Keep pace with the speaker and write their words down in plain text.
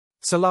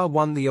Salah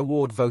won the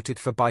award voted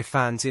for by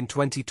fans in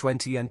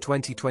 2020 and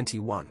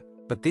 2021,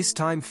 but this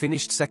time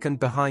finished second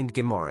behind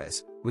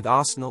Guimaraes, with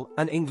Arsenal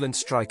and England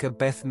striker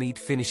Beth Mead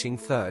finishing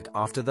third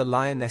after the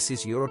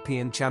Lionesses'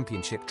 European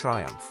Championship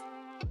triumph.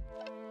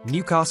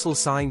 Newcastle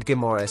signed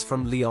Guimaraes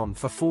from Lyon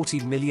for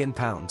 £40 million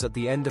at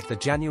the end of the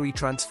January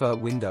transfer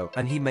window,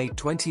 and he made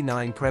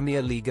 29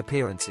 Premier League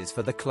appearances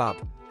for the club,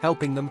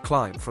 helping them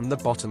climb from the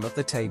bottom of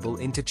the table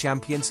into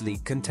Champions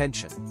League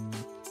contention.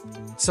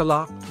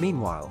 Salah,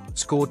 meanwhile,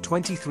 scored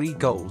 23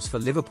 goals for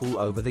Liverpool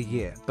over the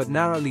year but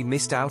narrowly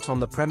missed out on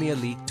the Premier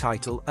League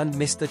title and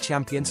missed the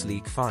Champions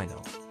League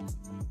final.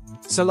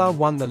 Salah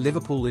won the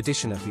Liverpool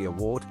edition of the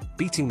award,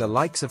 beating the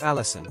likes of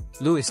Alisson,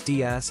 Luis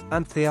Diaz,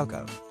 and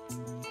Thiago.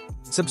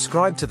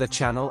 Subscribe to the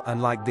channel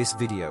and like this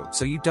video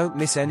so you don't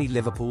miss any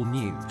Liverpool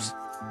news.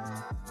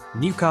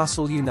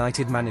 Newcastle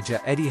United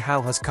manager Eddie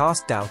Howe has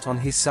cast doubt on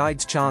his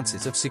side's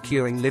chances of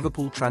securing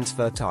Liverpool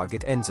transfer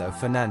target Enzo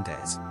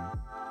Fernandez.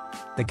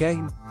 The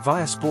Game,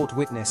 via Sport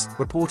Witness,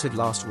 reported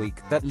last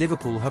week that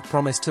Liverpool have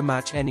promised to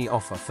match any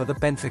offer for the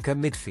Benfica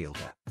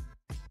midfielder.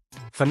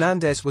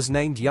 Fernandez was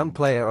named Young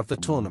Player of the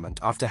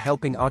tournament after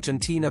helping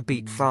Argentina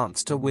beat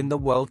France to win the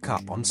World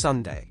Cup on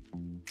Sunday.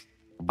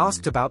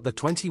 Asked about the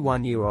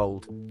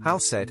 21-year-old, Howe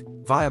said,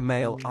 via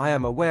mail, "I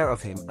am aware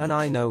of him and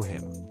I know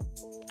him.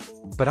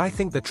 But I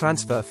think the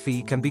transfer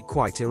fee can be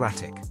quite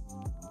erratic."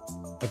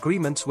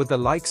 Agreements with the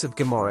likes of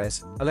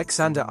Guimaraes,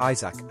 Alexander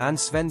Isak, and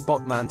Sven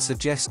Botman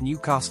suggest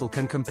Newcastle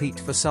can compete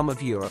for some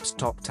of Europe's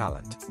top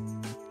talent.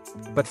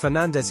 But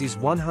Fernandez's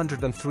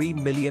 £103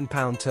 million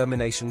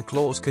termination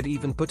clause could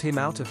even put him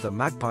out of the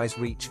Magpies'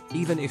 reach,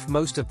 even if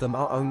most of them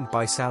are owned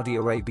by Saudi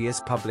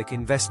Arabia's public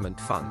investment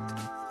fund.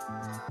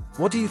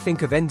 What do you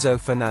think of Enzo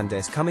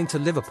Fernandez coming to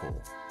Liverpool?